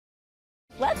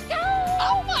Let's go!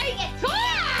 Oh my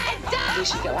God! We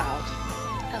should go out.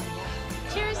 Oh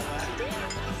yeah. Cheers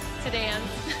to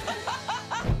dance.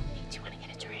 Do you want to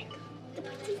get a drink?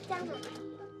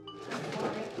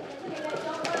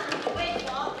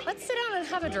 Let's sit down and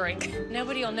have a drink.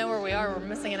 Nobody will know where we are. We're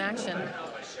missing in action.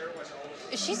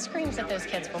 If she screams at those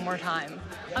kids one more time,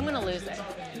 I'm gonna lose it.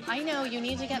 I know you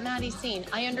need to get Maddie seen.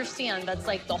 I understand that's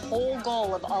like the whole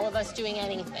goal of all of us doing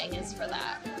anything is for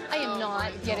that. I am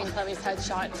not getting Chloe's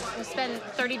headshot. We spend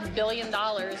 $30 billion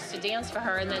to dance for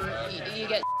her, and then you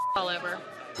get all over.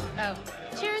 Oh,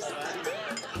 cheers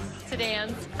to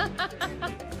dance.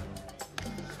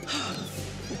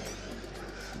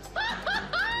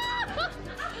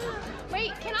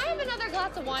 Wait, can I have another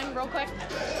glass of wine real quick?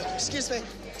 Excuse me,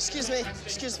 excuse me,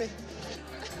 excuse me.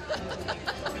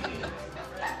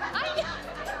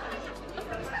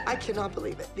 I cannot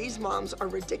believe it. These moms are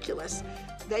ridiculous.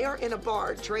 They are in a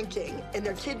bar drinking, and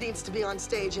their kid needs to be on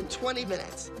stage in 20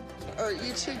 minutes. Are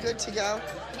you two good to go?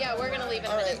 Yeah, we're gonna leave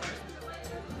in a minute.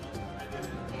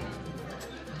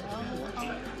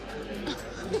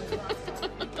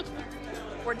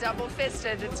 We're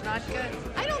double-fisted. It's not good.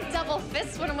 I don't double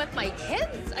fist when I'm with my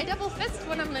kids. I double fist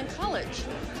when I'm in college.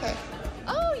 Okay.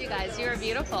 Oh, you guys, you're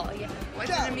beautiful. Yeah. What's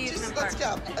an amusement park? Let's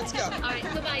go, let's go. All right,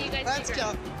 goodbye, you guys. Let's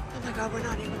go. Oh my God, we're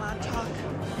not even allowed to talk.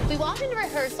 We walked into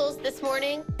rehearsals this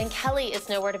morning, and Kelly is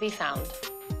nowhere to be found.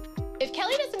 If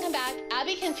Kelly doesn't come back,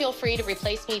 Abby can feel free to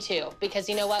replace me too, because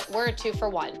you know what? We're a 2 for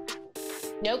 1.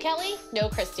 No Kelly, no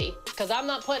Christy, because I'm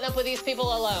not putting up with these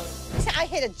people alone. I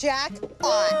hit a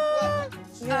jackpot.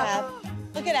 Yeah.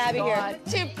 Look at Abby here.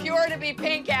 Too pure to be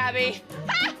pink, Abby.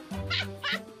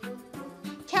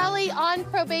 Kelly on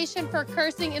probation for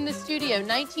cursing in the studio,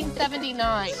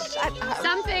 1979.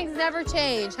 Some things never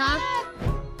change, huh?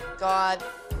 God,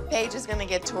 Paige is gonna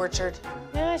get tortured.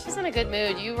 Yeah, she's in a good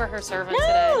mood. You were her servant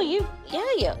No, today.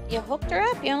 you hooked her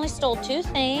up. You only stole 2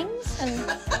 things, and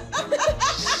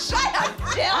Shut up,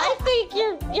 Jill. I think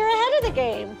you're ahead of the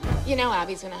game. You know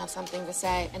Abby's gonna have something to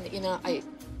say, and you know, I'm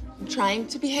trying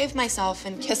to behave myself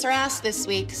and kiss her ass this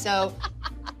week, so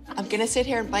I'm gonna sit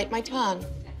here and bite my tongue.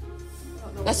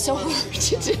 That's so hard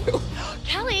to do.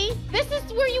 Kelly, this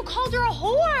is where you called her a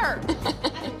whore.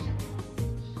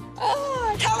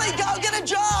 Kelly, go get a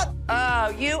job! Oh,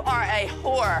 you are a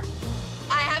whore.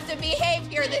 I have to behave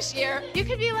here this year. You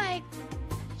could be like,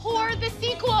 whore the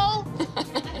sequel.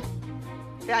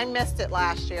 Yeah, I missed it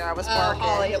last year. I was Oh, working.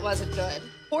 Holly, it wasn't good.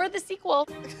 Whore the sequel.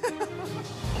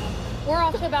 We're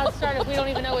off to a bad start if we don't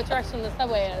even know which direction the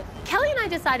subway is. Kelly and I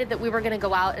decided that we were gonna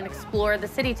go out and explore the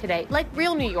city today, like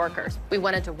real New Yorkers. We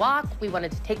wanted to walk, we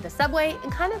wanted to take the subway,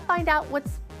 and kind of find out what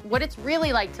it's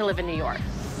really like to live in New York.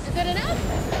 Is it enough?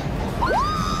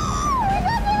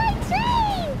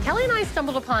 Kelly and I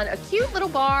stumbled upon a cute little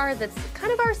bar that's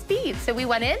kind of our speed. So we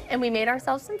went in and we made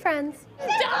ourselves some friends.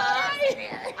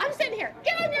 Die! I'm sitting here.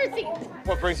 Get on your seat.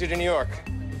 What brings you to New York?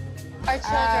 Our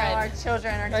children. Our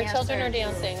children are dancing. Our children are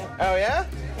dancing. Oh, yeah?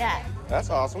 Yeah.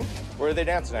 That's awesome. Where are they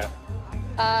dancing at?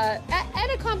 At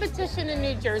a competition in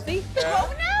New Jersey. Yeah.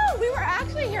 Oh, no, we were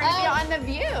actually here to be on The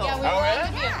View. Yeah, we were Oh, on yeah?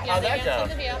 The View. Yeah, How'd they that danced go? on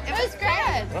The View. It was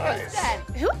good.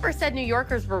 Nice. Whoever said New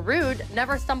Yorkers were rude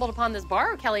never stumbled upon this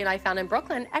bar Kelly and I found in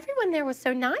Brooklyn. Everyone there was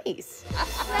so nice.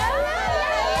 Hello.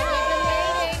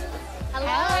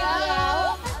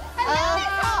 Hello.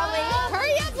 Hello.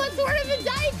 Hurry up, let's order the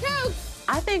Diet Coke.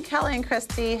 I think Kelly and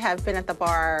Christy have been at the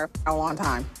bar a long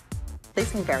time. They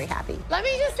seem very happy. Let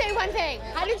me just say one thing.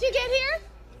 How did you get here?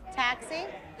 Taxi?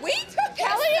 We took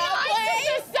Kelly and I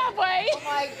took the subway. Oh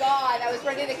my God, I was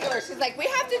ready to kill her. She's like, we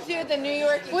have to do the New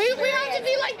York experience. We have to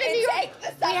be like the New York. Take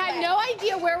the We had subway. no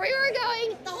idea where we were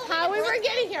going, how we were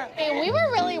getting here. And we were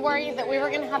really worried that we were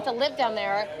going to have to live down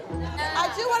there.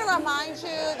 I do want to remind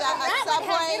you that a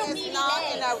subway is not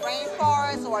in a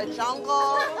rainforest or a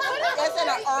jungle. It's in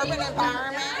an urban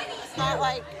environment. It's not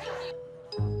like...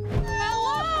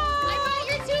 Hello! I brought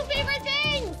your 2 favorite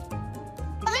things.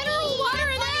 Mineral water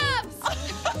and abs.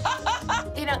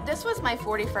 You know, this was my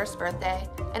 41st birthday,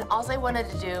 and all I wanted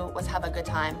to do was have a good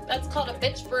time. That's called a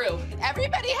bitch brew.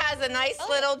 Everybody has a nice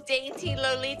little dainty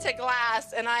Lolita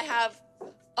glass, and I have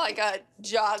like a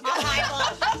jug.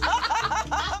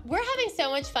 We're having so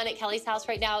much fun at Kelly's house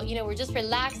right now. You know, we're just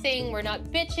relaxing. We're not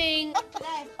bitching. The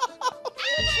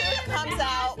truth comes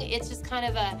out. It's just kind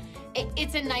of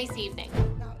it's a nice evening.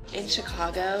 In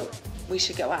Chicago, we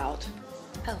should go out.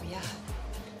 Oh, yeah.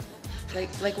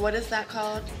 Like what is that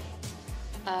called?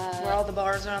 Where all the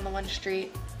bars are on the one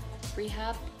street.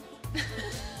 Rehab.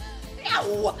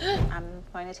 No! I'm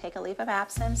going to take a leave of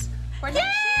absence for next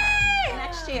year.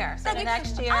 Next year. So the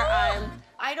next year,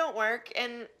 I don't work,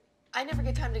 and I never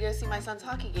get time to go see my son's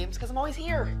hockey games because I'm always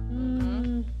here.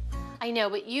 I know,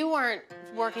 but you weren't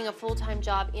working a full-time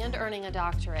job and earning a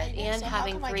doctorate and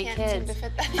having 3 kids.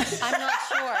 I'm not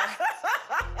sure.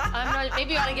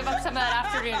 Maybe you ought to give up some of that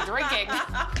afternoon drinking.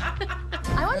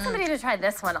 I want somebody to try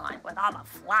this one on with all the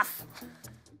fluff.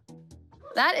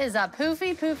 That is a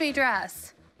poofy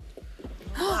dress.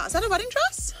 Is that a wedding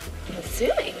dress? I'm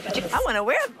assuming. I want to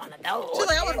wear one of those. She's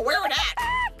like, I want to wear that.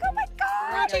 Oh my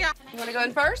God. You want to go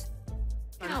in first?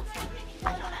 No.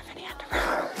 I don't have any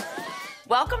underwear.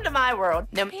 Welcome to my world.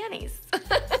 No panties.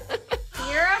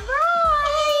 You're a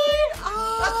bride.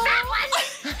 Oh. That one.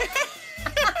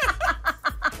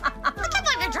 I can't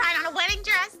believe you're trying on a wedding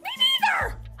dress. Me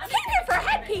neither. I'm here for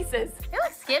headpieces. You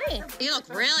look skinny. You look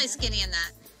really skinny in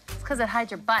that. It's because it hides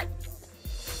your butt.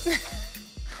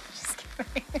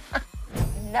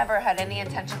 Never had any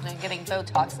intention of getting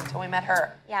Botox until we met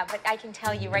her. Yeah, but I can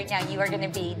tell you right now, you are going to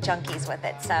be junkies with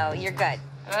it, so you're good.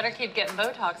 I better keep getting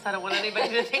Botox. I don't want anybody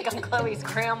to think I'm Chloe's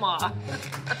grandma.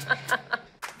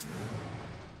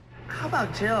 How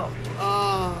about Jill?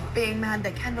 Oh. Being mad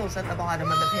that Kendall's at the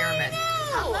bottom of the pyramid.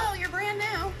 Hello, you're brand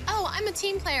new. Oh, I'm a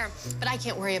team player, but I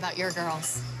can't worry about your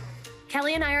girls.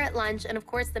 Kelly and I are at lunch, and of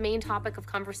course, the main topic of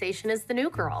conversation is the new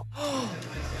girl.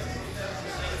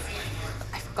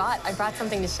 I forgot. I brought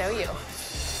something to show you.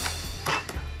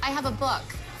 I have a book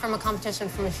from a competition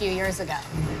from a few years ago.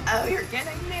 Oh, you're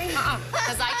kidding me?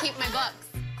 Because I keep my books.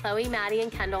 Chloe, Maddie,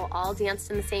 and Kendall all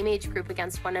danced in the same age group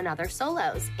against one another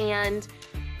solos. And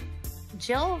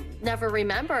Jill never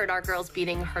remembered our girls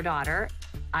beating her daughter.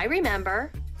 I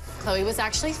remember. Chloe was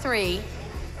actually 3.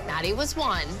 Maddie was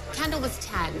 1. Kendall was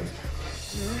 10.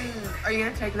 Are you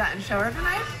gonna take that and show her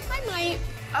tonight? I might.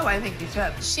 Oh, I think you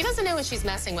should. She doesn't know what she's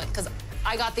messing with, because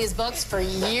I got these books for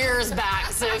years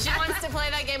back. So if she wants to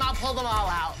play that game, I'll pull them all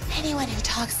out. Anyone who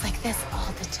talks like this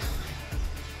all the time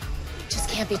just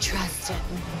can't be trusted.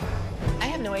 I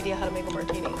have no idea how to make a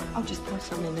martini. I'll just pour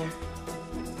some in there.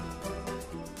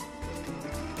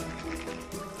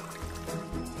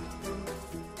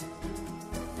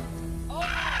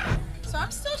 So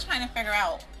I'm still trying to figure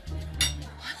out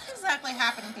what exactly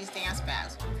happened with these dance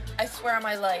bags. I swear on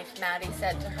my life, Maddie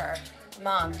said to her,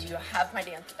 Mom, do you have my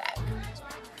dance bag?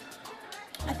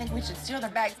 I think we should steal their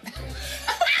bags.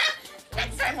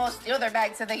 Next time we'll steal their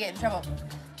bags so they get in trouble.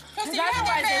 Because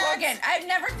otherwise they will get. I've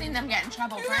never seen them get in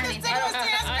trouble for anything.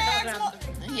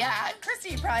 Yeah,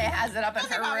 Christy probably has it up in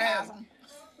her room.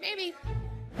 Maybe.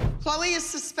 Chloe is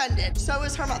suspended. So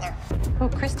is her mother. Oh,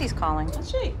 Christy's calling.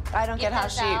 What's she? I don't get how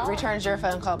she returns your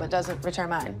phone call but doesn't return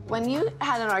mine. When you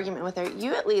had an argument with her,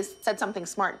 you at least said something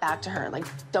smart back to her, like,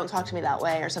 don't talk to me that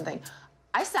way or something.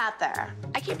 I sat there.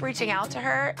 I keep reaching out to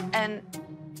her, and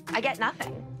I get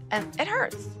nothing, and it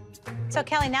hurts. So,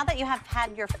 Kelly, now that you have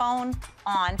had your phone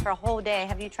on for a whole day,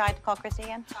 have you tried to call Christy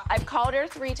again? I've called her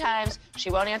 3 times. She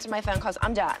won't answer my phone calls.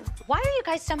 I'm done. Why are you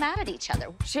guys so mad at each other?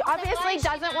 She obviously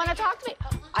doesn't want to talk to me.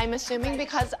 I'm assuming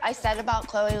because I said about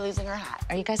Chloe losing her hat.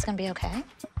 Are you guys gonna be okay?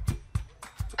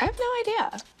 I have no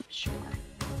idea. Sure.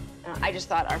 I just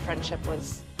thought our friendship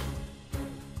was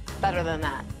better than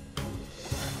that.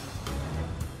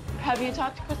 Have you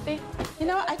talked to Christy? You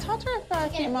know, I talked to her for a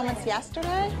few moments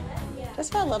yesterday.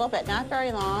 Just for a little bit, not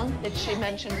very long. Did she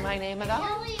mention my name at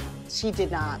all? She did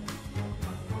not.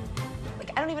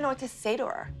 Like, I don't even know what to say to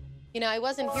her. You know, I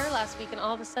wasn't here last week, and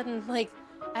all of a sudden, like,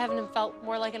 I haven't felt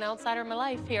more like an outsider in my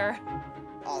life here.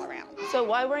 All around. So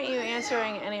why weren't you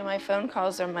answering any of my phone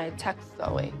calls or my texts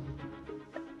all week?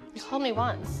 You called me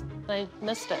once, and I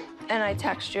missed it. And I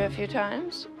texted you a few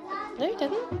times? No, you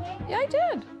didn't. Yeah, I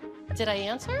did. Did I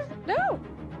answer? No.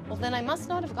 Well, then I must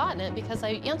not have gotten it because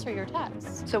I answer your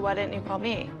texts. So why didn't you call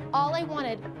me? All I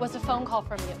wanted was a phone call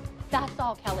from you. That's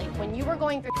all, Kelly. When you were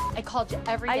going through, I called you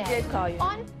every day. I did call you.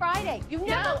 On Friday. You never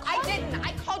No, I didn't.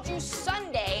 I called you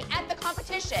Sunday at the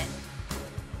competition.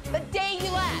 The day you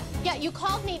left. Yeah, you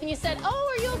called me and you said,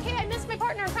 oh, are you okay? I missed my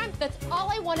partner in crime. That's all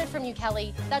I wanted from you,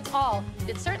 Kelly. That's all.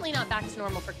 It's certainly not back to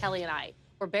normal for Kelly and I.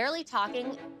 We're barely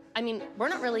talking. I mean, we're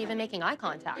not really even making eye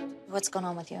contact. What's going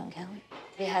on with you and Kelly?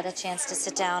 Have you had a chance to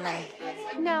sit down and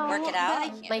work it but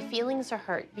out? My feelings are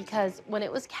hurt because when it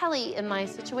was Kelly in my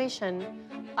situation,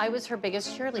 I was her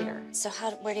biggest cheerleader. So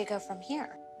where do you go from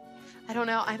here? I don't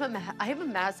know. I'm a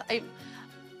mess.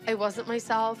 I wasn't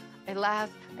myself. I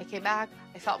left. I came back.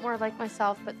 I felt more like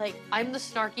myself, but like I'm the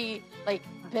snarky like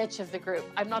bitch of the group.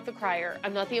 I'm not the crier.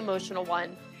 I'm not the emotional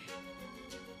one.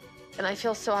 And I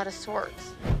feel so out of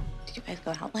sorts. Did you guys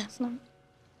go out last night?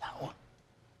 No,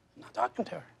 I'm not talking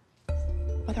to her.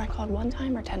 Whether I called 1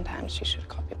 time or 10 times, she should have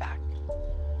called me back.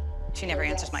 She never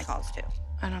answers my calls, too.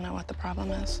 I don't know what the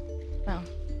problem is. Well,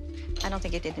 I don't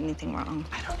think you did anything wrong.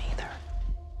 I don't either.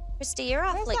 Christy, you're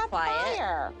Where's awfully that quiet.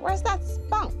 fire? Where's that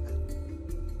spunk?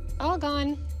 All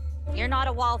gone. You're not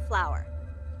a wallflower.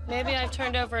 Maybe I've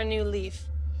turned over a new leaf.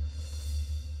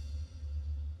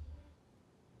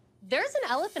 There's an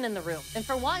elephant in the room, and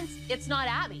for once, it's not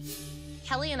Abby.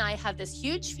 Kelly and I have this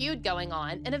huge feud going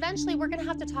on, and eventually we're gonna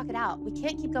have to talk it out. We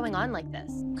can't keep going on like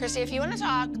this. Christy, if you want to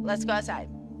talk, let's go outside.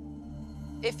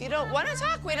 If you don't want to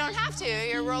talk, we don't have to.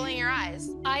 You're rolling your eyes.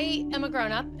 I am a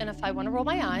grown-up, and if I want to roll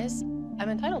my eyes, I'm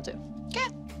entitled to.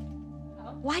 Okay.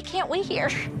 Why can't we hear?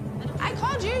 I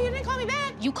called you. You didn't call me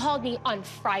back. You called me on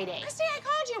Friday. Christy, I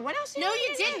called you. What else did No, you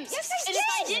you do? didn't. Yes, I and did. if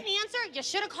I didn't answer, you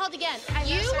should have called again. I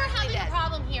You most were certainly having did. a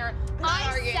problem here. not I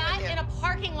arguing sat with you. in a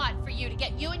parking lot for you to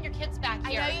get you and your kids back I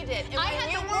here. know you did. And I when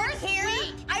had you the weren't worst here,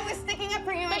 week. I was sticking up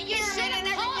for you But and you Karen should and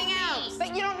have called everything me. else.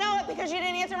 But you don't know it because you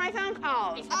didn't answer my phone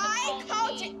calls. You should have I called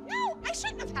called me. you. No, I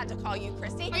shouldn't have had to call you,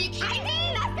 Christy. Are you kidding I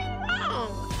did nothing wrong.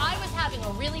 I was having a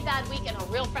really bad week, and a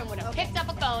real friend would have picked up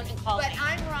a phone and called But me.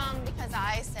 I'm wrong because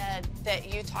I said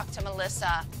that you talked to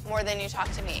Melissa more than you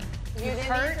talked to me. You didn't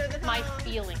answer hurt the my phone.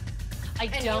 feelings. I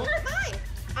And don't. you hurt mine.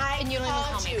 And you don't even called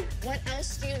call me. you. What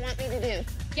else do you want me to do?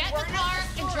 Get in We're the not car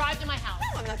the and store. drive to my house.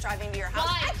 No, I'm not driving to your house.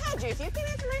 Why? I called you. If you can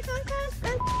answer my phone calls,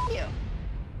 then you.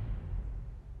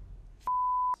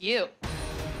 You.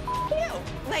 You.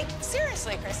 Like,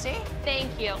 seriously, Christy.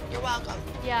 Thank you. You're welcome.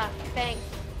 Yeah, thanks.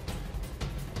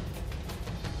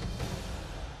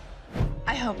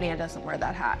 I hope Nia doesn't wear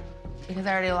that hat because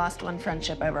I already lost one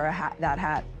friendship over that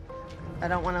hat. I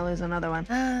don't want to lose another one.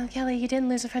 Kelly, you didn't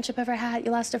lose a friendship over a hat.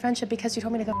 You lost a friendship because you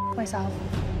told me to go myself.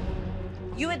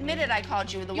 You admitted I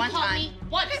called you the one You called time. me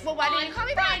once Well, why didn't you call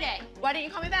me back? Friday. Why didn't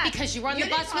you call me back? Because you were on the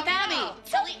didn't bus call with me Abby. back.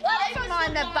 Kelly, I'm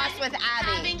on the bus with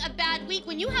Abby. Having a bad week.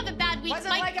 When you have a bad week,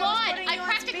 Wasn't my like I was God, putting I you on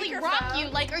practically rock speakerphone. you.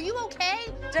 Like, are you okay?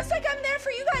 Just like I'm there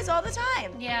for you guys all the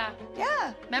time. Yeah.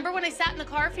 Yeah. Remember when I sat in the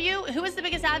car for you? Who was the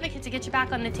biggest advocate to get you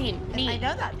back on the team? Me. I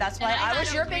know that. That's why And I had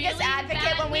was a your biggest really advocate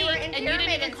bad when we were week, in and you didn't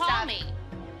pyramid even and call stuff. me.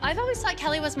 I've always thought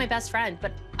Kelly was my best friend,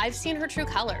 but I've seen her true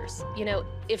colors. You know,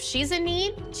 if she's in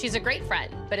need, she's a great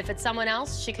friend. But if it's someone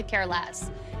else, she could care less.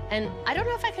 And I don't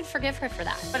know if I could forgive her for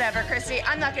that. Whatever, Christy.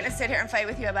 I'm not going to sit here and fight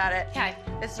with you about it. Okay.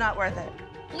 It's not worth it.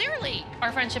 Clearly,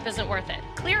 our friendship isn't worth it.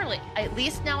 Clearly. At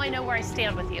least now I know where I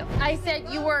stand with you. I said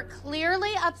you were clearly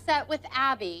upset with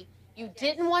Abby. You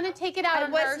didn't want to take it out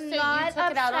on her, so you took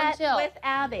it out on Jill. with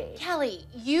Abby. Kelly,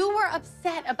 you were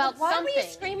upset about Why something. were you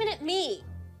screaming at me?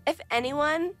 If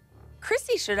anyone,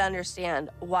 Christy should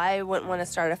understand why I wouldn't want to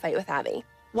start a fight with Abby.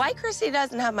 Why Christy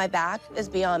doesn't have my back is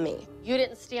beyond me. You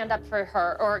didn't stand up for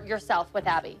her or yourself with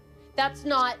Abby. That's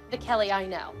not the Kelly I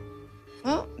know.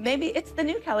 Well, maybe it's the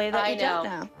new Kelly that I you don't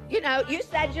know. know. You know, you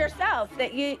said yourself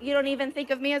that you don't even think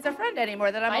of me as a friend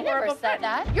anymore, that I'm I a never horrible said friend.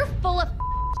 that. You're full of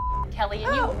Kelly,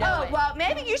 and you know it. Well,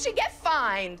 maybe you should get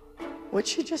fined. What'd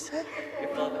she just say?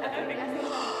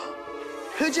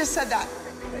 Who just said that?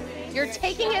 You're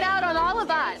taking it out on all of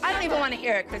us. I don't even want to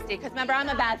hear it, Christy, because remember, I'm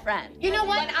a bad friend. You know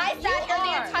what? When I sat here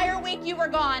the entire week, you were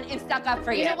gone and stuck up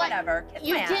for you. You know what? Whatever. Kiss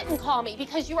You my ass. didn't call me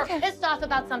because you were pissed off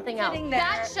about something else. Sitting there.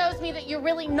 That shows me that you're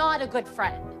really not a good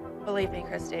friend. Believe me,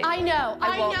 Christy. I know,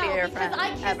 I won't be know, your because friend, I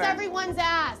kiss ever. everyone's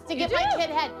ass to get do. my kid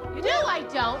head. You No, do. I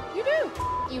don't. You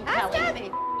do. You, Ask Kelly.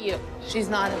 Abby. You. She's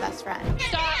not a best friend.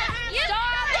 Stop. Stop.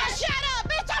 Shut up,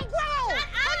 bitch! I'm grown.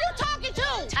 Who you talking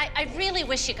to? I really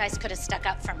wish you guys could have stuck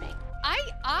up for me.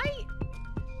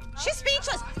 She's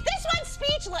speechless. This one's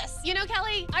speechless. You know,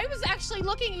 Kelly, I was actually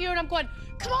looking at you and I'm going,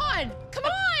 come on, come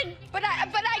on. But I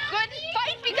couldn't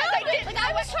fight because I didn't. Like,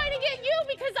 I was trying to get you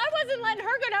because I wasn't letting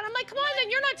her go down. I'm like, come on,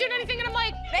 then you're not doing anything. And I'm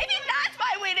like, Maybe that's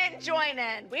why we didn't join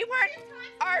in. We weren't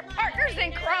our partners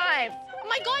in crime. oh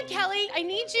my God, Kelly, I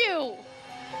need you.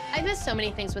 I miss so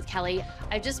many things with Kelly.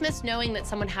 I just miss knowing that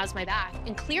someone has my back.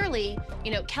 And clearly,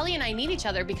 you know, Kelly and I need each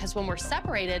other because when we're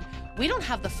separated, we don't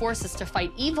have the forces to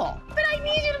fight evil. But I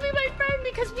need you to be my friend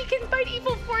because we can fight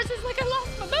evil forces like I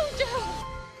lost my mojo.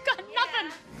 Got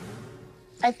nothing.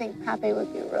 I think Pappy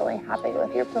would be really happy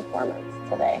with your performance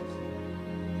today.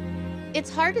 It's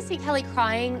hard to see Kelly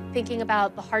crying, thinking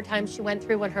about the hard times she went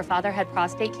through when her father had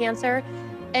prostate cancer.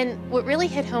 And what really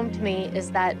hit home to me is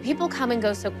that people come and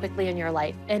go so quickly in your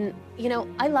life. And, you know,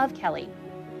 I love Kelly.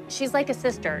 She's like a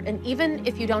sister. And even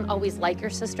if you don't always like your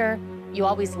sister, you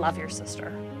always love your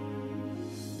sister.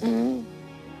 I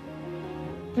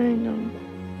know.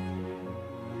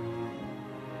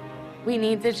 We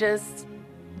need to just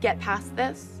get past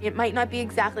this. It might not be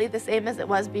exactly the same as it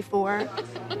was before,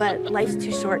 but life's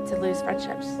too short to lose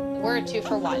friendships. We're a 2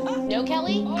 for 1. No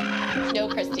Kelly, no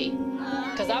Christy.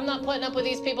 Because I'm not putting up with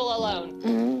these people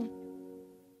alone.